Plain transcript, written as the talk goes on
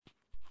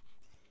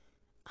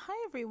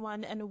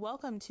everyone, and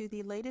welcome to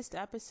the latest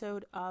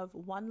episode of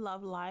One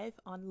Love Live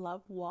on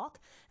Love Walk.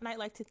 And I'd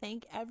like to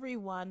thank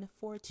everyone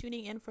for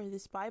tuning in for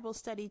this Bible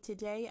study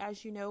today.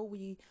 As you know,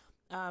 we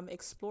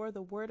explore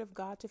the Word of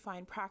God to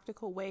find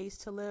practical ways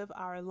to live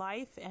our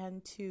life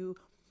and to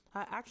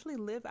actually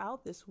live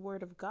out this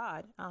Word of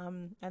God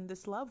and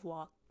this love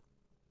walk.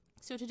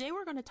 So today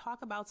we're going to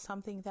talk about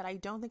something that I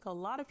don't think a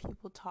lot of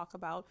people talk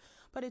about,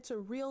 but it's a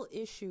real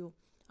issue.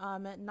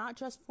 Not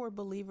just for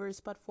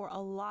believers, but for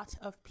a lot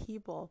of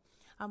people.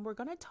 We're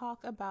going to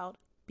talk about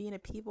being a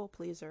people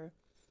pleaser.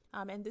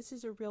 And this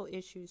is a real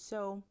issue.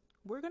 So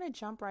we're going to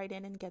jump right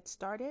in and get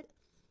started.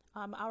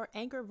 Our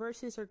anchor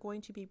verses are going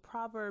to be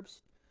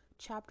Proverbs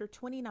chapter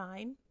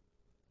 29,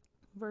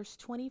 verse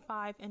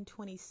 25 and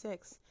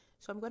 26.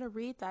 So I'm going to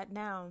read that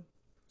now.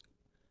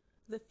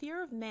 The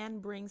fear of man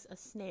brings a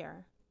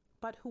snare,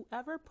 but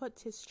whoever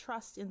puts his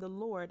trust in the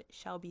Lord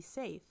shall be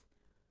safe.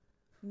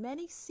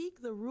 Many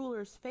seek the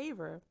ruler's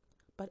favor,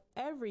 but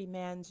every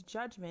man's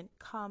judgment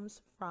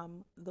comes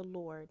from the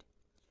Lord.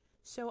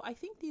 So I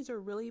think these are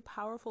really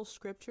powerful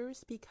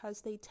scriptures because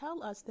they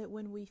tell us that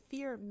when we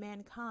fear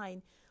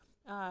mankind,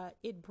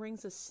 it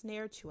brings a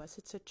snare to us.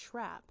 It's a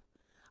trap.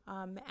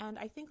 And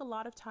I think a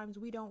lot of times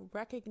we don't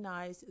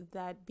recognize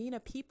that being a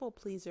people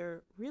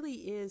pleaser really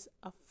is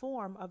a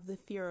form of the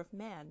fear of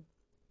man.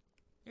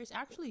 There's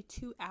actually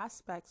two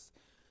aspects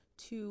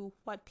to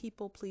what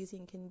people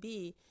pleasing can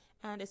be.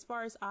 And as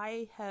far as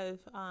I have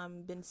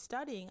been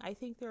studying, I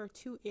think there are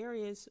two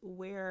areas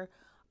where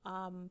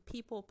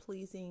people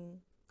pleasing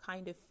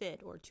kind of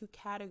fit, or two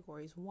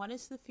categories. One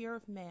is the fear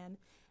of man,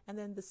 and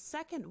then the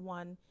second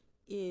one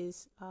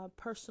is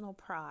personal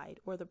pride,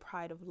 or the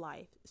pride of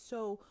life.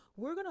 So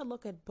we're going to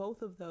look at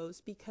both of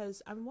those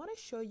because I want to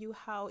show you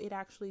how it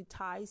actually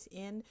ties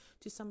in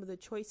to some of the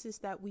choices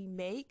that we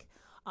make,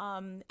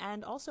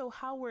 and also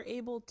how we're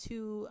able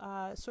to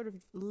sort of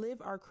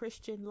live our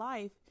Christian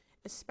life,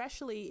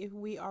 especially if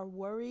we are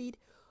worried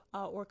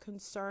or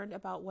concerned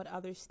about what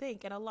others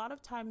think. And a lot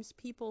of times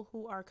people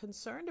who are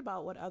concerned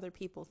about what other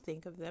people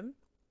think of them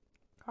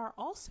are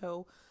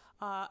also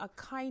a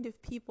kind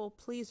of people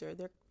pleaser.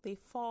 They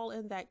fall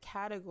in that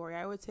category.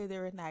 I would say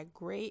they're in that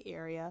gray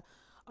area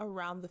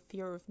around the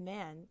fear of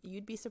man.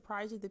 You'd be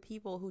surprised at the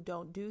people who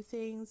don't do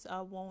things,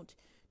 won't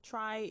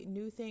try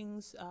new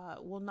things,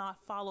 will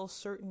not follow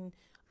certain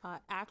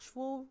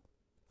actual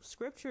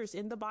scriptures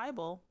in the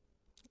Bible,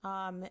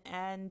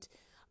 and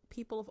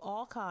people of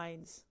all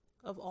kinds,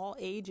 of all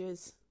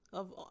ages,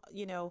 of,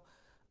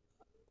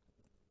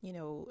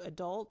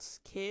 adults,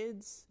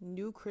 kids,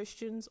 new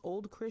Christians,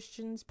 old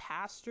Christians,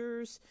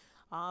 pastors,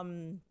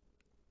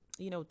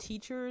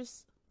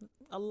 teachers.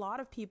 A lot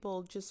of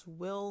people just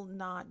will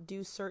not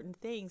do certain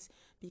things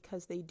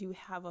because they do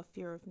have a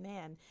fear of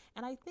man.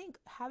 And I think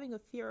having a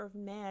fear of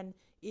man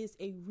is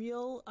a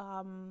real,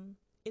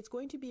 it's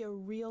going to be a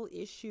real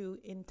issue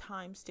in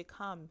times to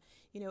come.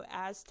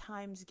 As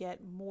times get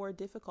more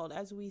difficult,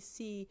 as we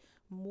see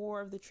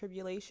more of the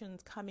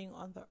tribulations coming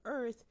on the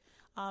earth,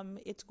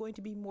 it's going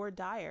to be more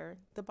dire.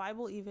 The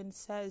Bible even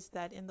says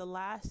that in the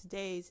last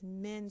days,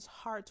 men's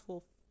hearts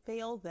will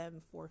fail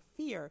them for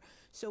fear.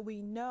 So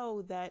we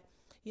know that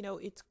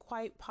it's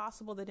quite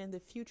possible that in the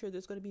future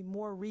there's going to be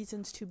more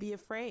reasons to be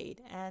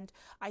afraid. And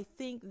I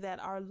think that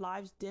our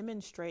lives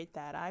demonstrate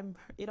that.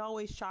 It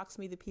always shocks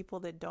me, the people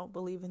that don't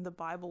believe in the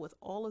Bible, with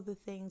all of the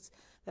things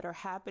that are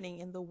happening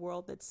in the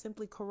world that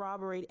simply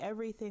corroborate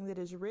everything that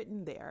is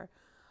written there.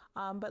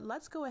 But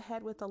let's go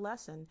ahead with the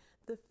lesson.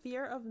 The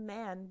fear of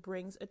man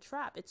brings a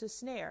trap. It's a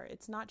snare.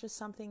 It's not just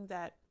something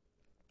that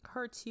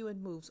hurts you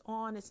and moves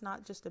on. It's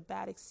not just a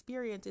bad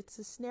experience. It's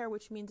a snare,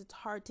 which means it's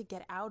hard to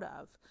get out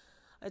of.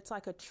 It's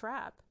like a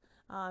trap.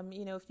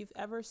 If you've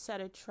ever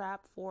set a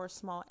trap for a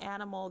small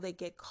animal, they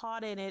get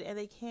caught in it and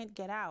they can't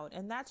get out.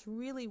 And that's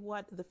really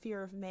what the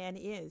fear of man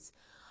is.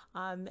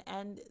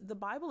 And the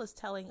Bible is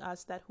telling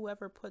us that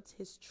whoever puts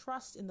his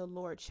trust in the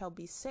Lord shall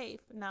be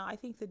safe. Now, I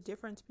think the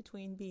difference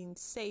between being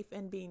safe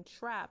and being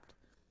trapped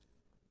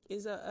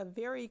is a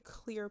very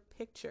clear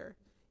picture.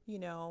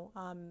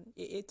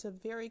 It's a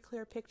very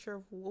clear picture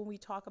of when we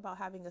talk about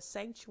having a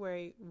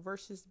sanctuary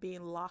versus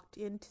being locked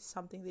into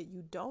something that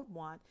you don't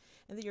want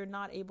and that you're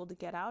not able to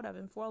get out of.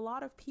 And for a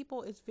lot of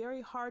people, it's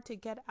very hard to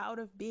get out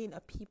of being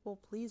a people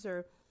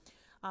pleaser,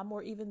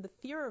 or even the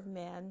fear of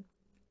man,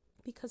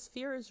 because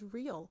fear is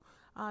real,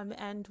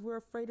 and we're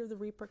afraid of the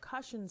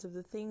repercussions of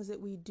the things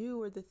that we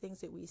do or the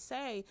things that we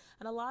say.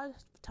 And a lot of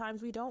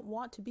times we don't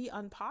want to be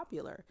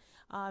unpopular.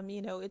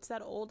 It's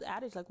that old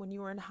adage, like when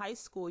you were in high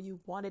school, you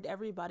wanted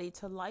everybody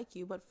to like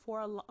you, but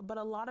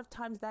a lot of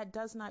times that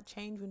does not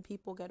change when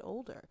people get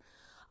older.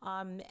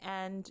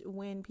 And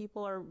when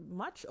people are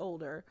much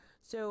older.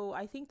 So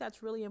I think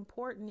that's really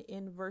important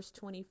in verse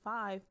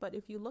 25. But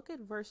if you look at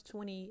verse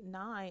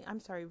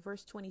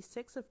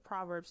 26 of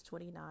Proverbs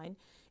 29,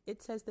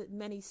 it says that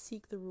many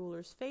seek the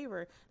ruler's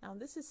favor. Now,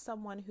 this is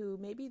someone who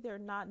maybe they're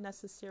not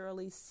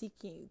necessarily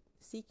seeking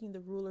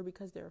the ruler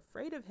because they're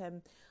afraid of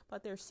him,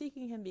 but they're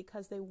seeking him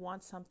because they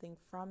want something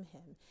from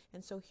him.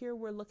 And so here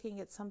we're looking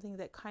at something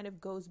that kind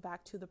of goes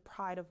back to the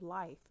pride of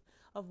life,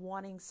 of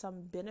wanting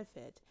some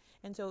benefit.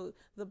 And so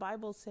the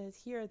Bible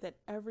says here that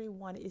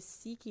everyone is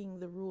seeking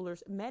the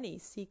rulers, many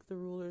seek the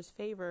ruler's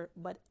favor,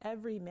 but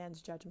every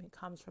man's judgment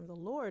comes from the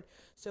Lord.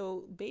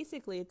 So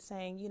basically it's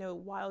saying,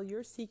 while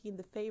you're seeking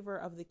the favor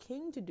of the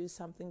king to do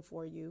something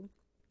for you,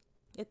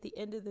 at the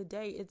end of the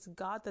day, it's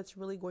God that's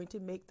really going to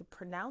make the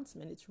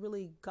pronouncement. It's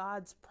really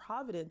God's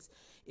providence.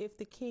 If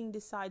the king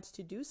decides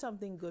to do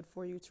something good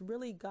for you, it's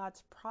really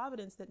God's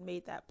providence that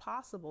made that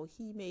possible.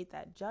 He made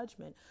that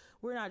judgment.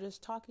 We're not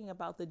just talking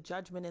about the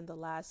judgment in the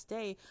last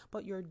day,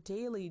 but your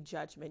daily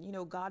judgment.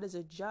 God is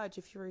a judge.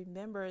 If you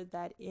remember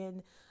that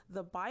in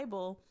the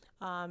Bible,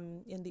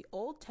 in the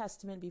Old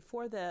Testament,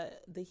 before the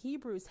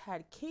Hebrews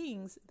had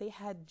kings, they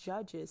had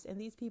judges,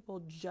 and these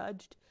people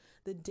judged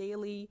the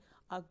daily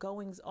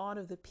goings on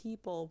of the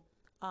people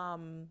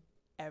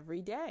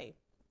every day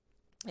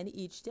and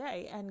each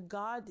day. And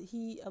God,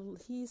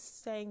 he's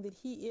saying that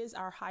he is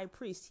our high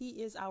priest.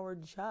 He is our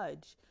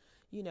judge,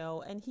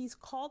 and he's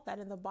called that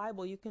in the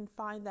Bible. You can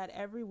find that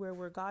everywhere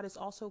where God is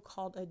also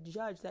called a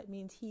judge. That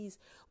means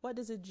what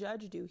does a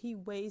judge do? He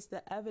weighs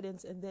the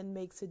evidence and then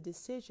makes a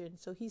decision.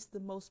 So he's the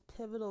most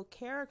pivotal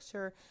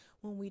character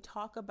when we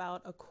talk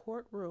about a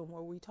courtroom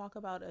or we talk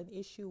about an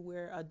issue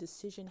where a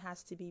decision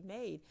has to be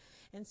made.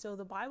 And so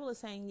the Bible is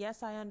saying,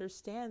 yes, I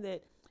understand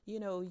that,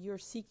 you're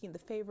seeking the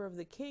favor of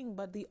the king,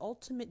 but the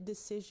ultimate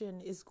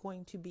decision is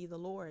going to be the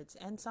Lord's.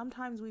 And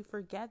sometimes we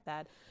forget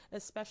that,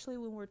 especially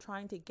when we're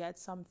trying to get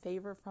some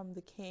favor from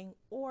the king,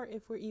 or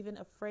if we're even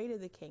afraid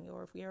of the king,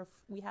 or if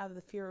we have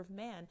the fear of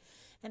man.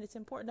 And it's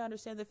important to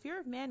understand the fear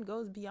of man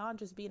goes beyond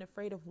just being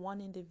afraid of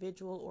one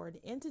individual or an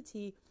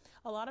entity.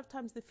 A lot of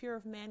times the fear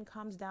of man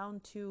comes down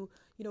to,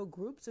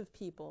 groups of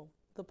people,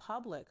 the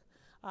public.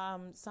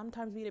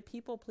 Sometimes being a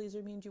people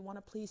pleaser means you want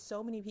to please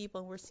so many people,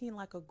 and we're seeing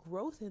like a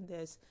growth in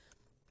this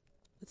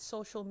with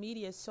social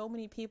media. So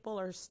many people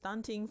are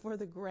stunting for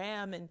the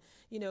gram and,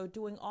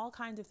 doing all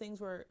kinds of things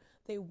where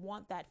they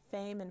want that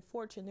fame and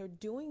fortune. They're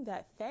doing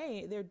that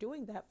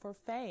for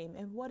fame.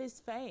 And what is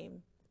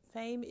fame?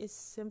 Fame is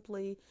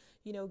simply,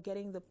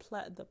 getting the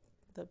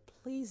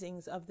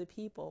pleasings of the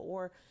people,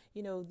 or,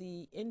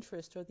 the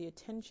interest or the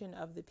attention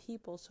of the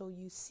people. So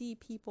you see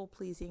people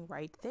pleasing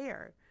right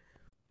there.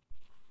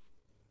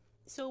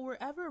 So we're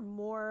ever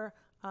more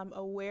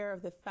aware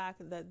of the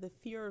fact that the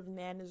fear of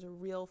man is a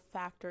real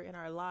factor in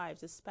our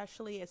lives,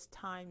 especially as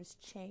times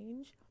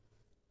change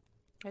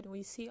and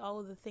we see all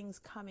of the things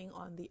coming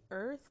on the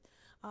earth,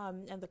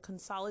 and the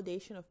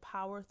consolidation of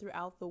power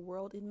throughout the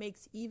world. It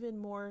makes even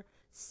more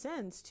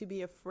sense to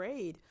be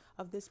afraid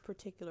of this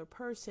particular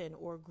person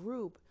or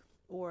group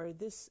or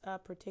this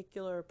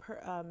particular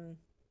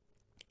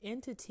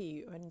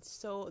entity. And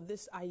so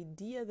this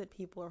idea that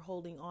people are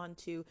holding on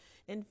to,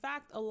 in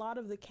fact, a lot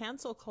of the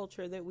cancel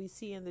culture that we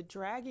see and the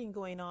dragging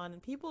going on,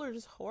 and people are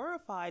just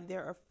horrified.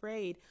 They're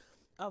afraid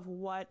of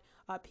what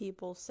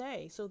people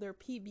say. So they're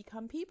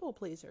become people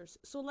pleasers.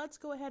 So let's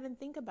go ahead and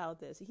think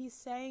about this. He's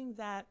saying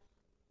that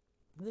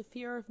the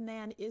fear of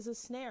man is a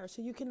snare,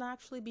 so you can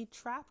actually be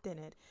trapped in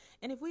it.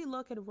 And if we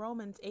look at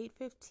Romans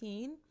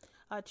 8:15,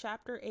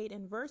 chapter 8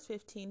 and verse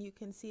 15, you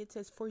can see it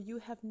says, "For you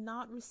have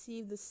not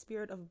received the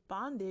spirit of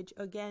bondage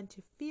again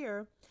to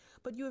fear,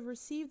 but you have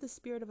received the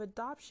spirit of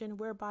adoption,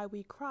 whereby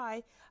we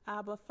cry,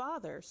 Abba,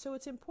 Father." So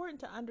it's important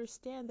to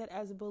understand that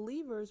as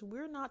believers,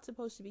 we're not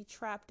supposed to be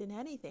trapped in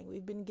anything.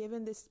 We've been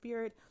given the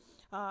spirit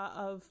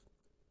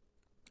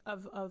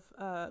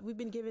we've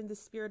been given the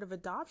spirit of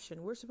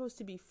adoption. We're supposed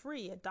to be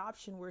free.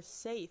 Adoption, we're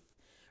safe.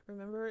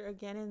 Remember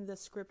again in the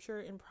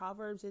scripture in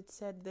Proverbs, it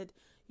said that,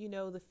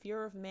 the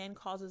fear of man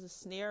causes a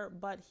snare,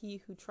 but he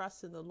who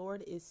trusts in the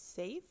Lord is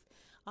safe.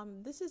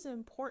 This is an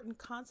important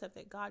concept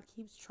that God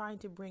keeps trying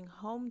to bring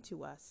home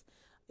to us.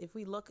 If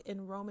we look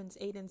in Romans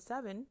 8 and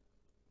 7,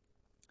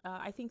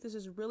 I think this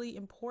is really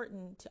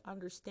important to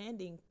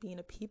understanding being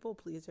a people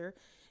pleaser.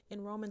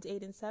 In Romans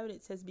 8 and 7,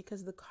 it says,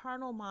 "Because the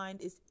carnal mind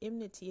is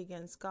enmity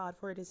against God,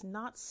 for it is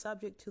not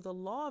subject to the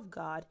law of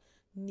God,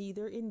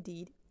 neither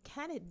indeed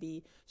can it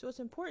be." So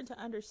it's important to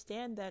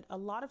understand that a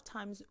lot of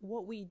times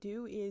what we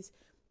do is,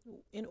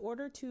 in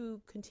order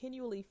to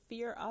continually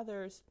fear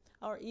others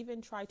or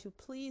even try to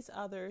please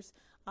others,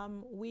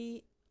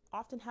 we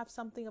often have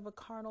something of a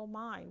carnal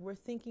mind. We're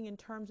thinking in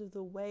terms of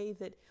the way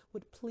that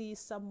would please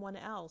someone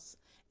else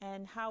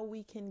and how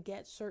we can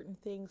get certain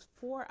things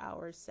for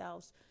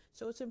ourselves.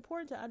 So it's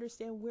important to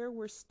understand where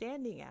we're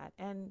standing at,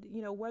 and,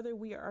 whether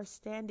we are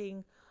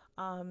standing,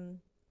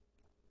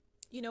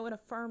 in a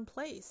firm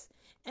place.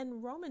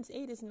 And Romans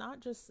 8 is not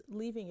just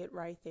leaving it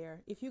right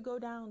there. If you go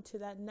down to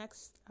that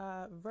next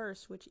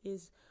verse, which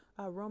is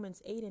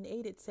Romans 8 and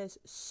 8, it says,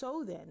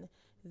 "So then,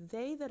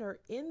 they that are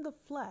in the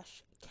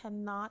flesh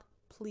cannot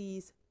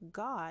please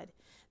God."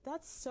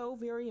 That's so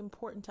very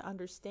important to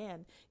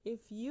understand.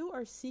 If you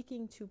are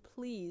seeking to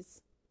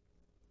please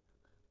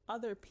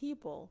other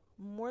people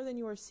more than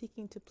you are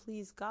seeking to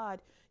please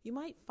God, you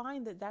might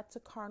find that that's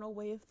a carnal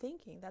way of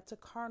thinking. That's a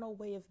carnal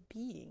way of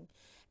being.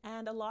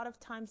 And a lot of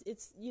times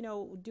it's,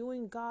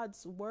 doing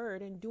God's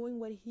word and doing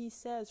what he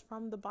says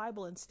from the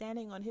Bible and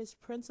standing on his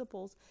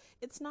principles.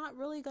 It's not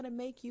really going to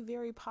make you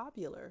very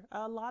popular.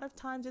 A lot of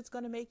times it's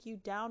going to make you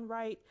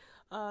downright,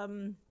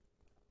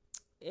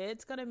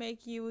 it's going to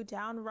make you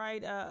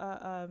downright,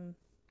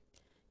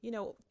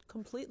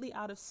 completely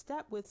out of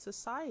step with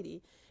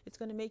society. It's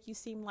going to make you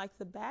seem like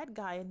the bad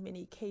guy in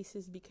many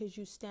cases because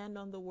you stand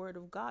on the word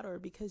of God or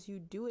because you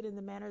do it in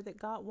the manner that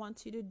God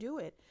wants you to do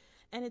it.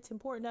 And it's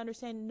important to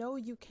understand, no,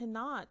 you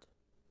cannot.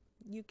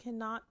 You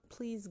cannot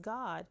please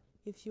God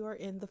if you are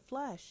in the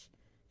flesh.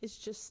 It's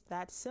just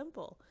that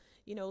simple.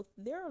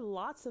 There are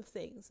lots of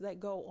things that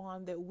go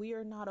on that we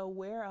are not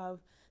aware of,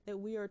 that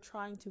we are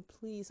trying to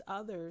please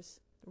others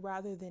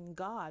rather than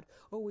God,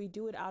 or we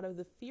do it out of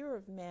the fear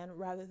of man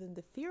rather than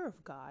the fear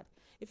of God.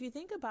 If you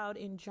think about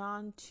in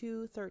John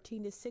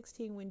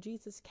 2:13-16, when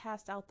Jesus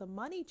cast out the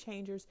money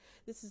changers,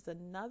 this is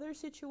another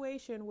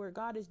situation where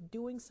God is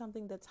doing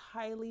something that's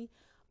highly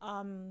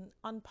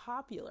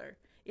unpopular.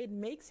 It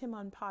makes him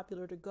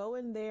unpopular to go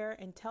in there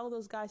and tell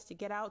those guys to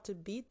get out, to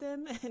beat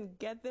them and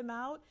get them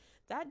out.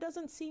 That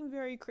doesn't seem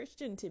very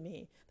Christian to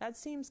me. That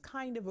seems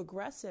kind of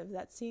aggressive.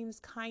 That seems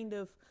kind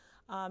of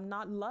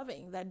not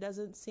loving. That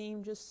doesn't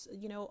seem just,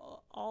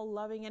 all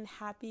loving and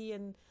happy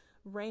and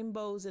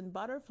rainbows and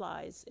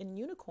butterflies and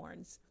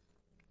unicorns.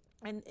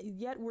 And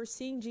yet we're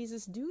seeing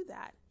Jesus do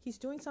that. He's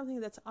doing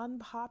something that's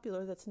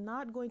unpopular, that's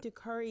not going to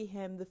curry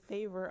him the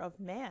favor of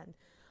man.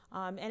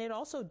 And it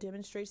also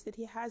demonstrates that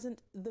he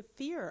hasn't the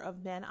fear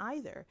of men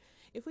either.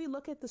 If we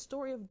look at the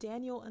story of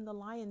Daniel and the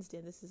lion's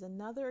den, this is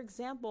another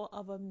example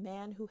of a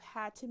man who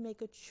had to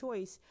make a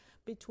choice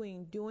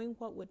between doing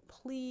what would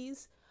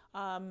please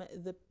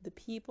the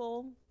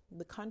people,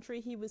 the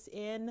country he was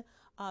in,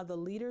 the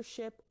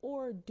leadership,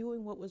 or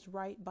doing what was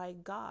right by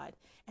God.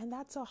 And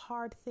that's a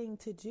hard thing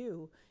to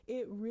do.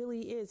 It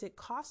really is. It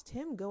cost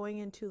him going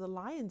into the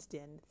lion's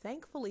den.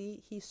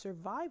 Thankfully, he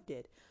survived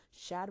it.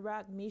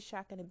 Shadrach,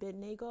 Meshach, and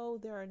Abednego,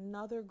 they're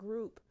another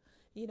group,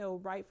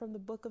 right from the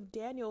book of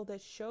Daniel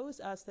that shows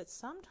us that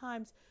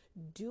sometimes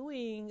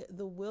doing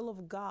the will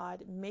of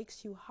God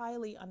makes you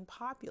highly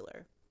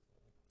unpopular.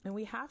 And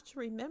we have to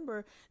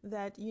remember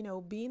that,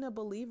 being a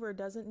believer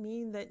doesn't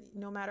mean that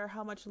no matter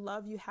how much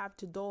love you have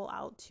to dole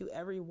out to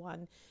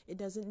everyone, it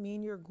doesn't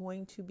mean you're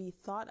going to be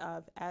thought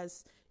of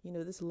as,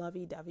 this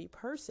lovey-dovey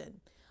person.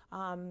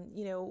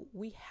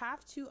 We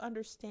have to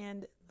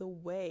understand the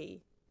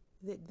way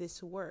that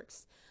this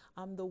works,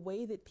 the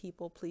way that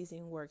people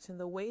pleasing works, and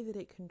the way that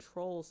it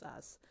controls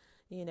us.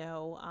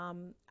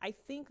 I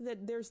think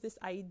that there's this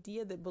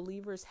idea that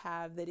believers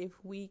have that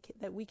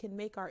that we can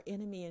make our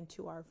enemy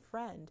into our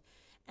friend.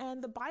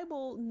 And the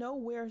Bible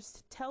nowhere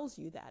tells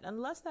you that.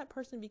 Unless that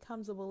person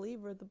becomes a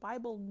believer, the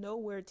Bible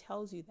nowhere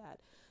tells you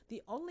that.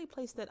 The only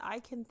place that I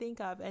can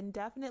think of, and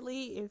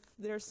definitely if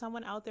there's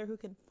someone out there who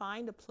can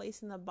find a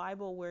place in the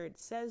Bible where it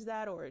says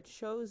that or it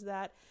shows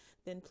that,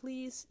 then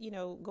please,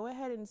 go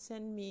ahead and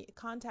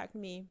contact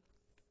me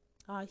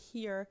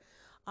here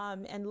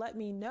and let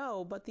me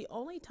know. But the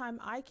only time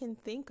I can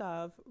think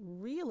of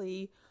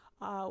really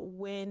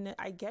when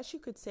I guess you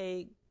could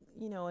say,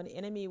 an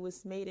enemy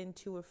was made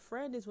into a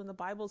friend is when the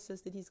Bible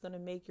says that he's going to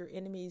make your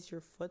enemies your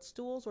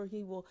footstools, or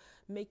he will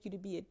make you to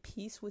be at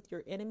peace with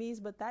your enemies.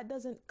 But that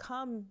doesn't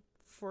come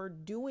for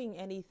doing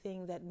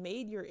anything that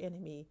made your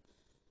enemy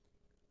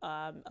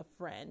a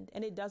friend.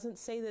 And it doesn't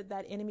say that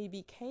that enemy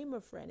became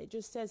a friend. It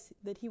just says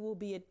that he will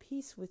be at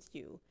peace with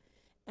you.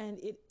 And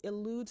it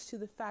alludes to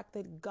the fact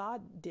that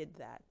God did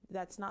that.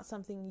 That's not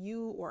something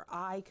you or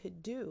I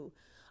could do.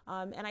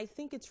 And I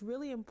think it's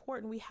really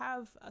important. We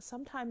have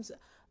sometimes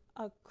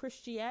a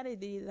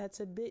Christianity that's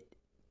a bit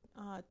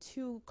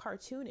too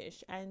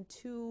cartoonish and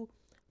too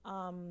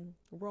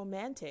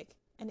romantic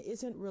and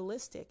isn't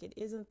realistic. It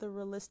isn't the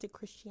realistic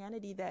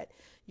Christianity that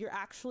you're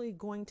actually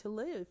going to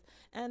live.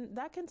 And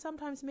that can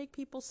sometimes make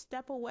people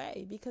step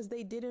away because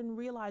they didn't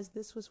realize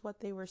this was what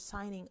they were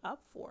signing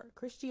up for.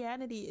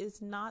 Christianity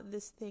is not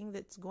this thing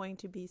that's going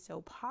to be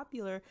so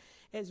popular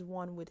as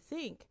one would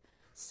think.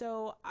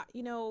 So,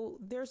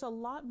 there's a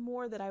lot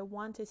more that I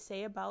want to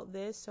say about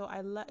this. So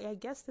I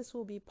guess this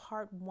will be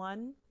part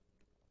 1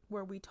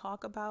 where we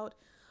talk about,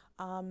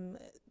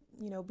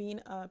 being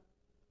a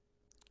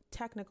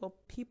technical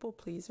people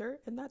pleaser.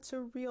 And that's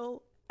a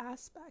real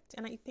aspect.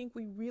 And I think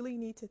we really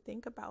need to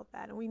think about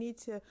that. And we need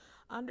to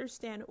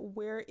understand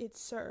where it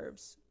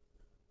serves,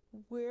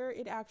 where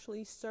it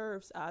actually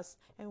serves us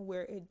and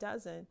where it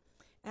doesn't.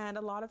 And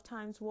a lot of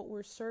times what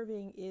we're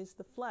serving is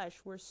the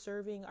flesh. We're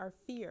serving our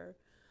fear.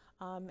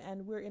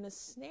 And we're in a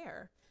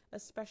snare,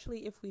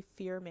 especially if we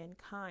fear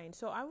mankind.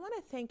 So I want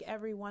to thank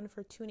everyone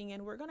for tuning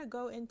in. We're going to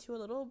go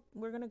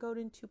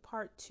into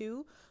part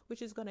 2,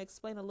 which is going to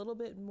explain a little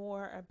bit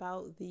more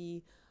about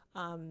the,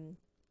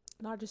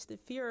 not just the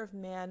fear of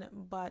man,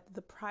 but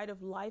the pride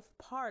of life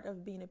part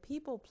of being a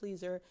people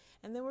pleaser.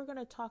 And then we're going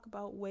to talk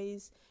about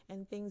ways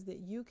and things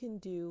that you can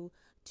do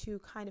to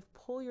kind of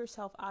pull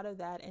yourself out of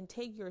that and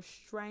take your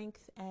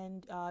strength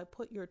and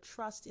put your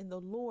trust in the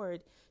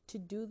Lord to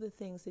do the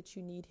things that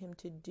you need Him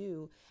to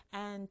do,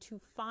 and to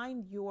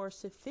find your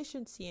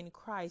sufficiency in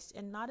Christ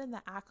and not in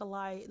the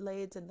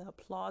accolades and the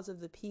applause of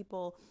the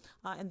people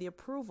and the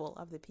approval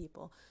of the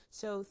people.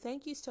 So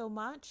thank you so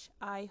much.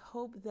 I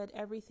hope that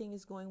everything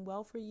is going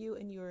well for you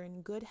and you're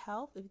in good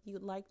health. If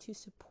you'd like to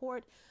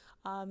support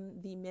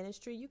the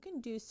ministry, you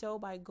can do so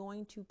by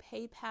going to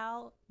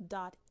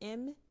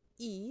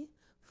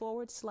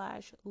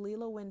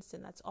paypal.me/Lela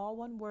Winston. That's all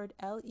one word,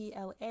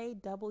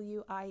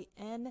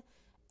 LELAWINSTON,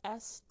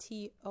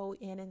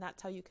 and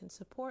that's how you can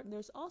support. And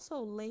there's also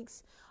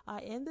links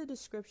in the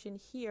description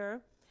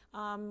here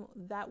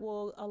that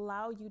will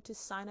allow you to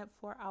sign up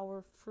for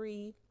our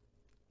free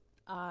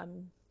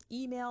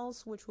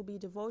emails, which will be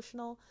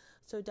devotional.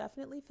 So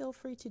definitely feel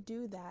free to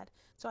do that.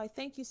 So I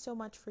thank you so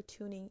much for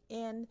tuning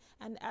in.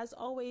 And as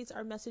always,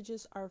 our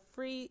messages are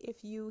free.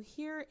 If you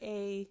hear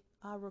a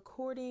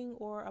recording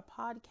or a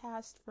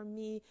podcast from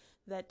me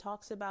that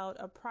talks about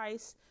a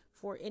price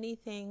for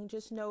anything,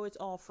 just know it's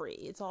all free.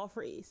 It's all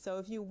free. So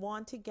if you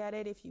want to get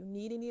it, if you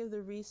need any of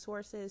the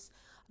resources,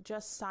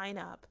 just sign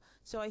up.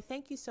 So I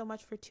thank you so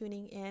much for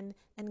tuning in,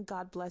 and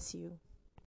God bless you.